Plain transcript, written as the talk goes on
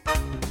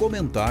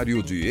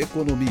Comentário de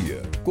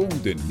Economia, com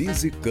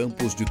Denise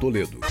Campos de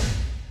Toledo.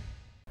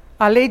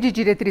 A Lei de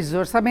Diretrizes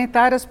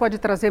Orçamentárias pode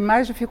trazer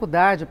mais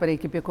dificuldade para a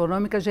equipe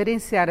econômica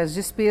gerenciar as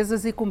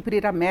despesas e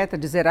cumprir a meta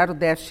de zerar o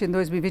déficit em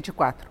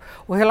 2024.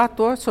 O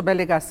relator, sob a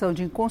alegação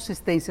de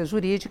inconsistência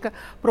jurídica,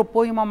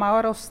 propõe uma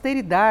maior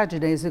austeridade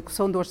na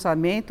execução do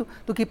orçamento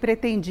do que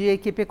pretendia a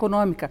equipe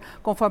econômica,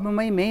 conforme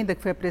uma emenda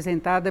que foi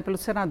apresentada pelo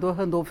senador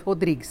Randolfo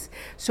Rodrigues.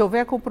 Se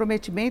houver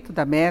comprometimento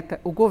da meta,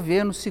 o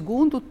governo,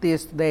 segundo o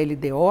texto da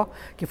LDO,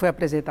 que foi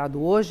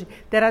apresentado hoje,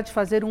 terá de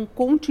fazer um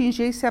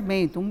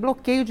contingenciamento, um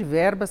bloqueio de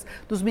verbas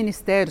dos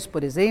ministérios,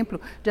 por exemplo,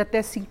 de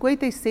até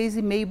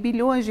 56,5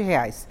 bilhões de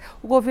reais.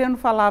 O governo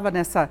falava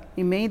nessa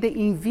emenda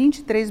em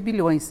 23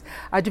 bilhões.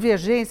 A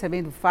divergência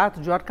vem do fato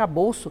de o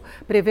arcabouço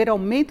prever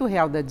aumento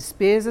real das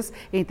despesas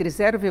entre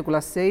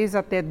 0,6%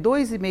 até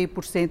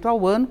 2,5%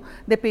 ao ano,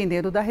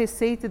 dependendo da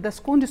receita e das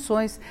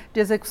condições de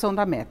execução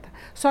da meta.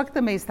 Só que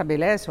também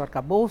estabelece o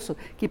arcabouço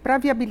que, para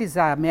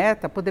viabilizar a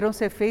meta, poderão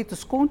ser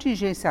feitos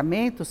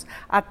contingenciamentos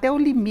até o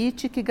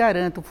limite que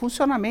garanta o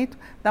funcionamento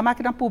da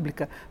máquina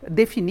pública,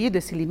 definido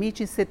esse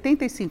limite em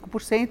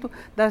 75%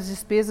 das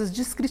despesas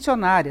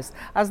discricionárias,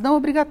 as não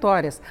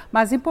obrigatórias,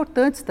 mas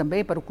importantes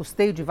também para o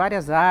custeio de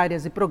várias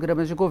áreas e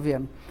programas de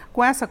governo.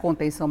 Com essa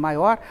contenção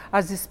maior,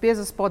 as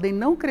despesas podem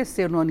não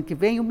crescer no ano que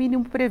vem o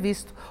mínimo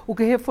previsto, o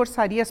que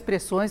reforçaria as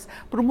pressões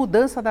por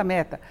mudança da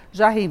meta,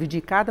 já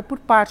reivindicada por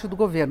parte do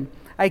governo.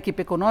 A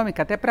equipe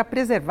econômica, até para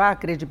preservar a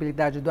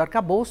credibilidade do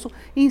arcabouço,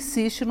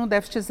 insiste no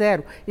déficit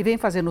zero e vem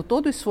fazendo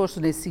todo o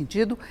esforço nesse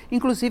sentido,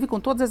 inclusive com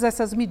todas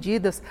essas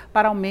medidas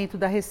para aumento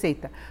da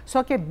receita.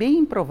 Só que é bem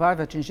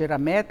improvável atingir a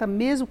meta,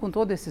 mesmo com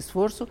todo esse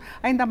esforço,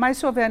 ainda mais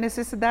se houver a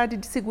necessidade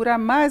de segurar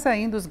mais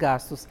ainda os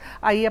gastos.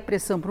 Aí a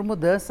pressão por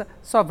mudança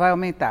só vai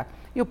aumentar.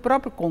 E o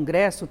próprio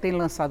Congresso tem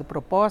lançado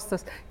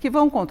propostas que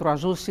vão contra o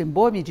ajuste em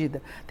boa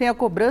medida. Tem a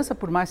cobrança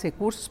por mais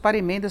recursos para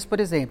emendas, por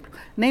exemplo.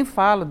 Nem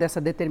falo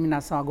dessa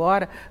determinação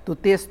agora do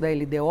texto da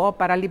LDO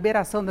para a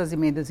liberação das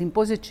emendas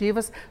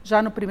impositivas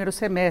já no primeiro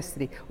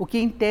semestre, o que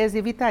em tese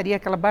evitaria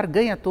aquela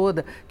barganha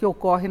toda que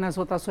ocorre nas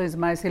votações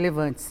mais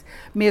relevantes.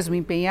 Mesmo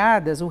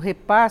empenhadas, o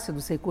repasse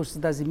dos recursos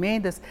das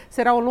emendas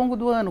será ao longo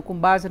do ano, com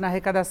base na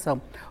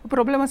arrecadação. O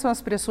problema são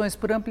as pressões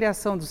por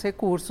ampliação dos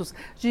recursos,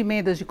 de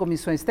emendas de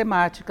comissões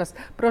temáticas,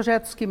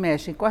 projetos que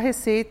mexem com a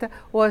receita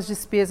ou as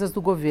despesas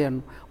do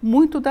governo.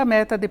 Muito da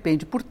meta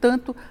depende,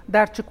 portanto,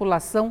 da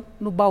articulação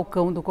no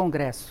balcão do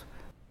Congresso.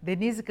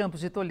 Denise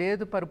Campos de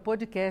Toledo para o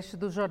podcast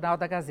do Jornal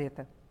da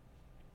Gazeta.